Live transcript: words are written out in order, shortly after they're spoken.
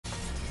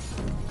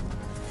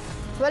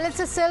Well,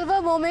 it's a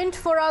silver moment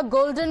for our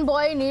golden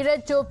boy.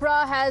 Neeraj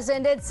Chopra has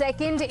ended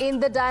second in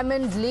the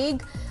Diamond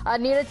League.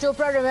 Neeraj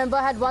Chopra, remember,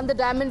 had won the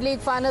Diamond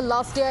League final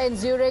last year in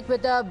Zurich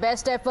with a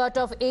best effort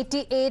of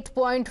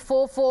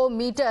 88.44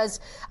 meters.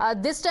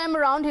 This time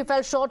around, he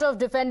fell short of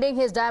defending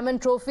his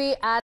diamond trophy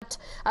at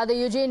the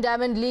Eugene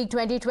Diamond League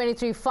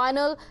 2023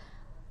 final.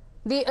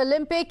 The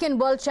Olympic and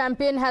world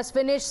champion has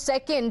finished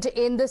second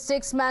in the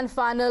six-man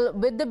final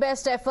with the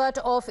best effort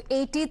of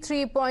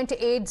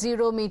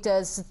 83.80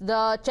 meters.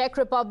 The Czech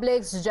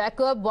Republic's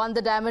Jakob won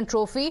the diamond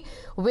trophy,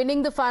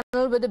 winning the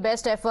final with the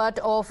best effort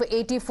of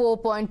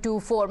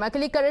 84.24. My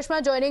colleague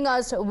Karishma joining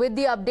us with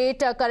the update.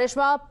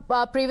 Karishma,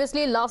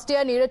 previously last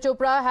year Neeraj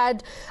Chopra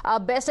had a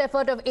best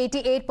effort of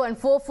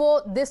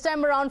 88.44. This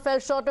time around fell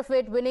short of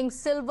it, winning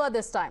silver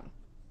this time.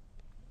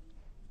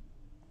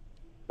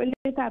 Well,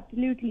 yes,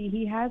 absolutely.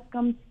 He has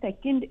come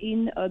second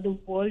in the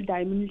World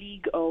Diamond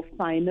League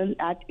final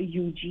at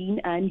Eugene,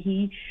 and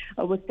he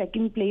was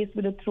second place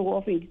with a throw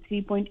of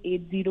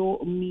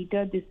 83.80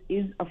 meter. This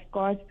is, of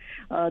course,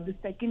 the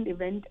second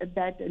event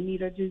that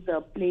Neeraj is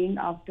playing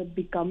after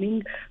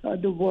becoming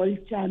the world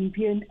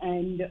champion,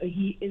 and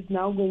he is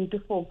now going to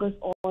focus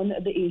on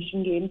the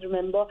Asian Games.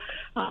 Remember,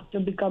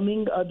 after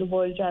becoming the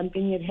world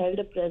champion, he had held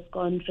a press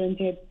conference.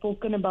 He had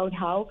spoken about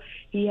how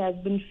he has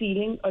been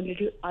feeling a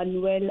little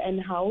unwell and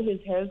how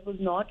his health was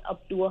not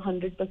up to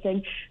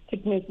 100%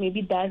 fitness.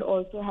 Maybe that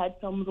also had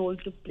some role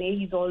to play.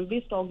 He's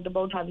always talked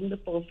about having the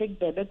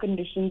perfect weather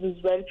conditions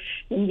as well.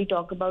 When we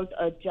talk about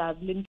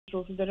javelin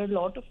trophy, there are a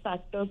lot of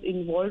factors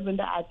involved when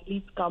the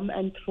athletes come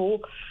and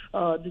throw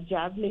the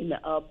javelin.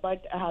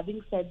 But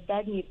having said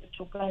that, Neeraj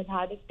Chopra has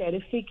had a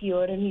terrific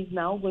year, and he's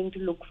now going to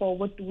look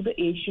forward to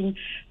the Asian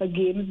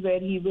Games, where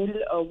he will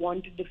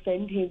want to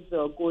defend his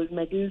gold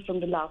medal from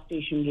the last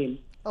Asian Games.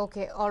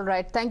 Okay, all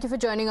right. Thank you for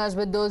joining us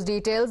with those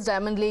details.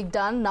 Diamond League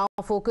done. Now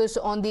focus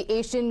on the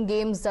Asian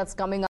Games that's coming up.